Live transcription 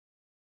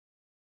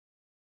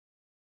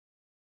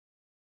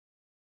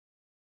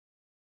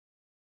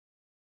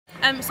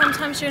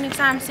Sometimes during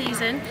exam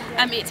season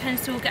it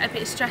tends to all get a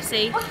bit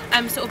stressy,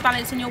 sort of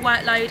balancing your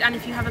workload, and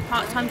if you have a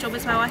part-time job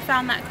as well, I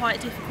found that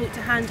quite difficult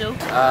to handle.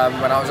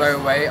 When I was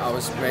overweight, I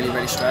was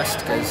really stressed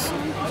because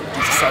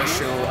due to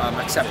social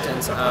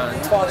acceptance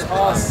and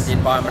the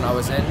environment I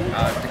was in,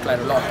 declared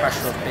a lot of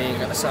pressure of being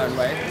a certain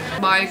way.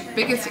 My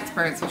biggest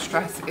experience of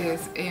stress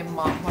is in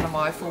one of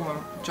my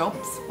former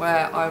jobs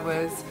where I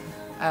was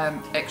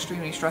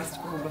extremely stressed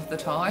all of the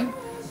time.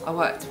 I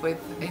worked with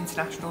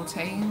international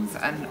teams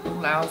and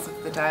all hours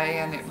of the day,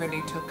 and it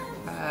really took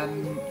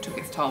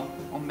its toll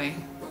on me.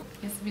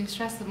 Yes, I've been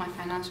stressed with my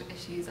financial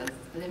issues as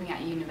living at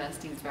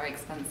university is very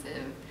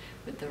expensive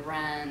with the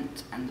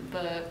rent and the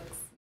books.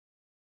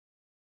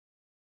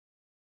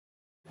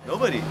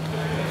 Nobody.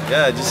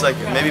 Yeah, just like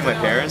maybe my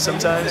parents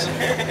sometimes,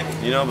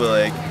 you know, but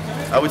like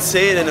I would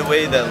say it in a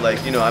way that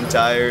like, you know, I'm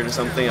tired or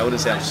something. I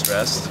wouldn't say I'm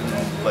stressed,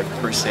 like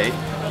per se.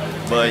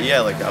 But yeah,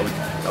 like I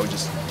would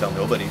just tell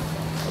nobody.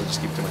 I would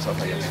just keep it to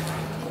myself, I guess.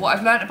 What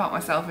I've learnt about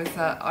myself is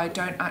that I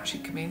don't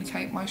actually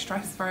communicate my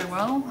stress very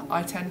well.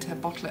 I tend to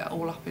bottle it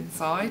all up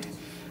inside,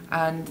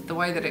 and the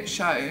way that it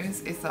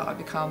shows is that I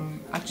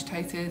become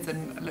agitated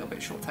and a little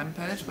bit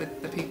short-tempered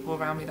with the people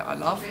around me that I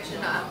love.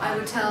 I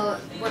would tell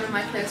one of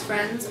my close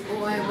friends,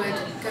 or I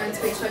would go and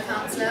speak to a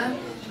counsellor,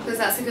 because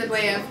that's a good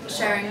way of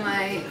sharing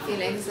my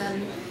feelings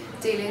and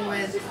dealing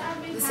with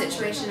the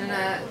situation in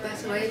a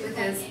better way,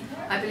 because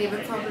I believe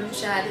a problem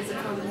shared is a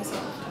problem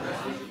solved.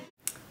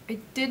 I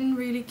didn't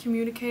really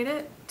communicate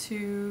it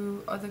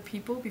to other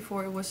people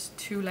before it was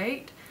too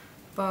late,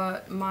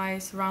 but my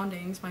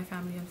surroundings, my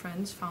family and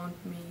friends found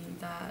me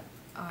that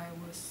I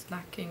was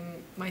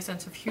lacking my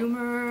sense of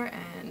humor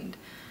and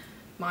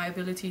my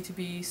ability to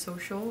be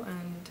social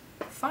and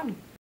fun.